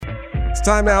It's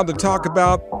time now to talk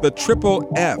about the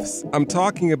triple F's. I'm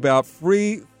talking about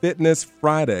Free Fitness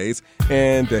Fridays.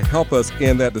 And to help us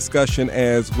in that discussion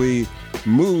as we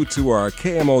move to our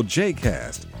KMOJ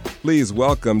cast, please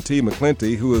welcome T.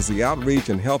 McClinty, who is the Outreach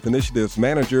and Health Initiatives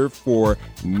Manager for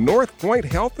North Point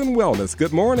Health and Wellness.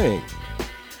 Good morning.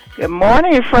 Good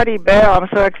morning, Freddie Bell. I'm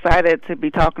so excited to be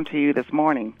talking to you this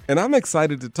morning. And I'm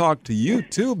excited to talk to you,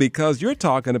 too, because you're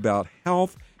talking about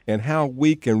health and how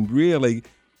we can really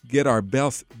get our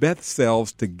best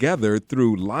selves together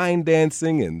through line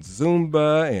dancing and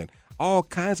Zumba and all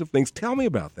kinds of things. Tell me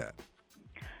about that.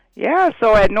 Yeah,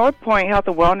 so at North Point Health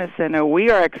and Wellness Center, we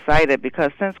are excited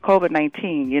because since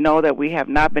COVID-19, you know that we have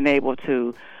not been able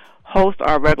to host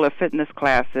our regular fitness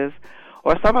classes,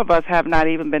 or some of us have not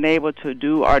even been able to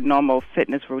do our normal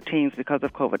fitness routines because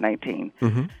of COVID-19.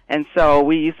 Mm-hmm. And so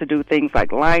we used to do things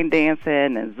like line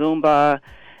dancing and Zumba.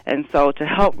 And so to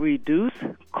help reduce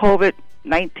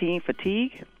COVID-19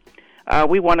 fatigue,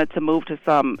 we wanted to move to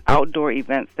some outdoor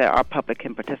events that our public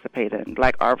can participate in,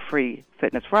 like our Free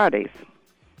Fitness Fridays.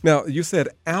 Now, you said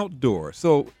outdoor.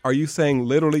 So are you saying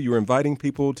literally you're inviting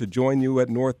people to join you at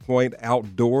North Point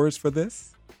outdoors for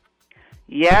this?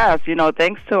 Yes, you know,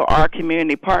 thanks to our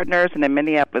community partners and the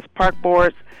Minneapolis Park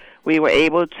Boards, we were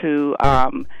able to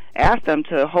ask them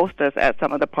to host us at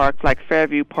some of the parks like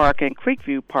Fairview Park and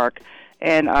Creekview Park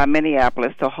in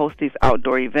Minneapolis to host these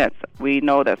outdoor events. We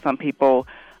know that some people,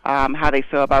 how they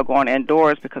feel about going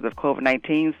indoors because of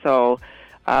COVID-19, so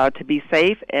to be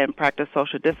safe and practice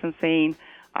social distancing,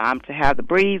 to have the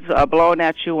breeze blowing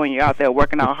at you when you're out there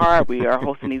working out hard, we are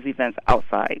hosting these events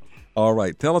outside. All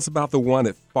right. Tell us about the one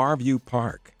at Fairview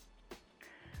Park.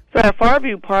 So at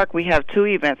Fairview Park, we have two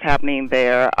events happening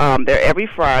there. They're every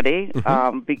Friday,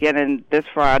 beginning this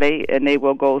Friday, and they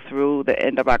will go through the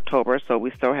end of October, so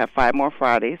we still have 5 more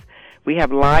Fridays. We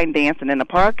have line dancing in the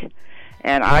park,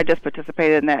 and I just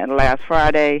participated in that last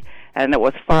Friday, and it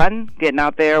was fun getting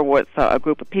out there with a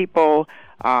group of people,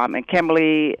 and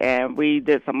Kimberly, and we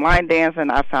did some line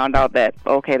dancing. I found out that,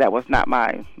 okay, that was not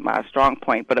my strong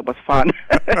point, but it was fun.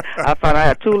 I found I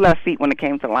had 2 left feet when it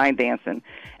came to line dancing.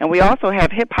 And we also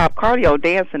have hip-hop cardio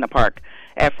dance in the park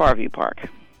at Fairview Park.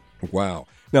 Wow.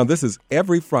 Now, this is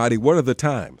every Friday. What are the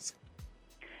times?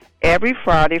 Every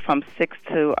Friday from 6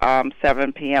 to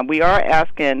 7 p.m. We are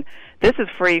asking, this is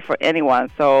free for anyone,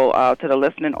 so to the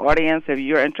listening audience, if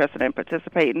you're interested in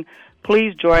participating,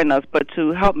 please join us. But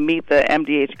to help meet the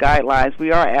MDH guidelines,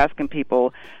 we are asking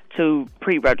people to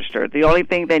pre-register. The only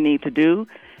thing they need to do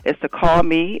is to call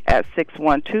me at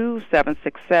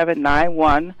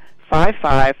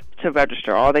 612-767-9155 to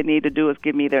register. All they need to do is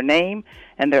give me their name,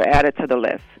 and they're added to the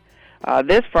list.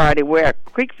 This Friday, we're at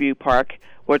Creekview Park,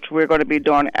 which we're going to be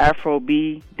doing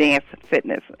Afro-B dance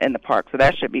fitness in the park. So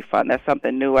that should be fun. That's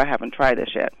something new. I haven't tried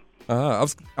this yet. I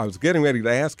was getting ready to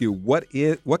ask you, what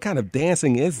kind of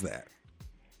dancing is that?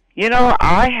 You know,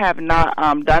 I have not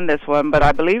done this one, but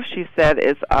I believe she said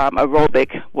it's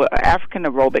African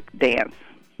aerobic dance.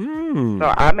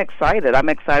 So I'm excited. I'm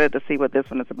excited to see what this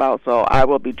one is about. So I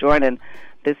will be joining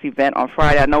this event on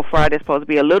Friday. I know Friday's supposed to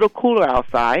be a little cooler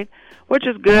outside, which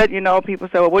is good. You know, people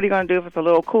say, well, what are you going to do if it's a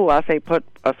little cool? I say put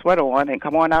a sweater on and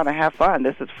come on out and have fun.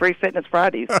 This is Free Fitness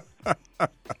Fridays.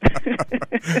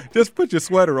 Just put your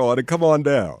sweater on and come on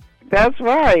down. That's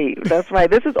right. That's right.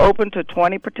 This is open to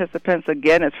 20 participants.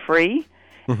 Again, it's free.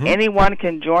 Mm-hmm. Anyone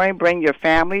can join. Bring your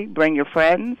family. Bring your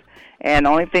friends. And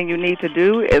the only thing you need to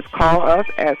do is call us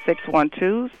at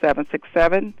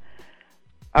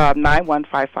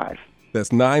 612-767-9155.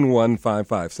 That's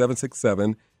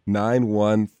 9155,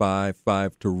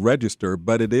 767-9155 to register,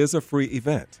 but it is a free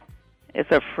event.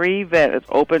 It's a free event. It's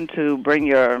open to bring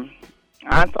your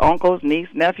aunts, uncles, niece,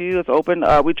 nephew. It's open.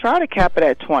 We try to cap it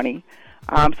at 20,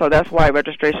 so that's why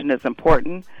registration is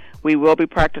important. We will be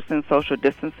practicing social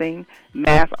distancing.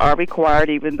 Masks are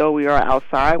required even though we are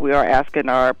outside. We are asking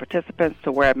our participants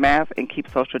to wear masks and keep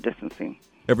social distancing.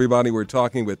 Everybody, we're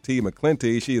talking with T.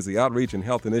 McClinty. She is the Outreach and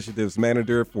Health Initiatives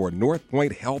Manager for North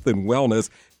Point Health and Wellness,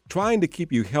 trying to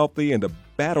keep you healthy and to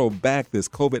battle back this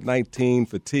COVID-19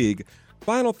 fatigue.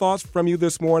 Final thoughts from you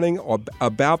this morning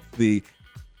about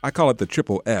I call it the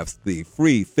triple F's, the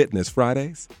Free Fitness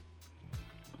Fridays?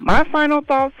 My final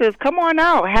thoughts is come on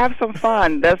out, have some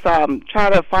fun. Let's try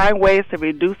to find ways to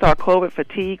reduce our COVID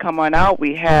fatigue. Come on out.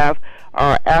 We have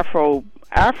our Afro-B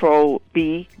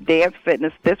dance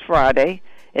fitness this Friday.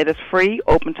 It is free,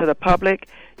 open to the public.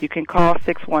 You can call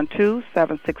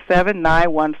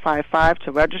 612-767-9155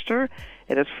 to register.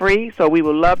 It is free, so we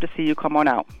would love to see you come on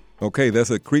out. Okay, that's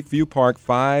at Creekview Park,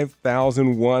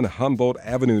 5001 Humboldt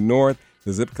Avenue North.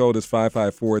 The zip code is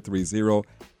 55430.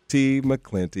 T.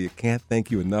 McClinty. I can't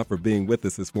thank you enough for being with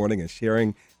us this morning and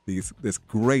sharing this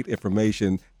great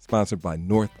information sponsored by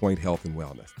North Point Health and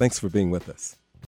Wellness. Thanks for being with us.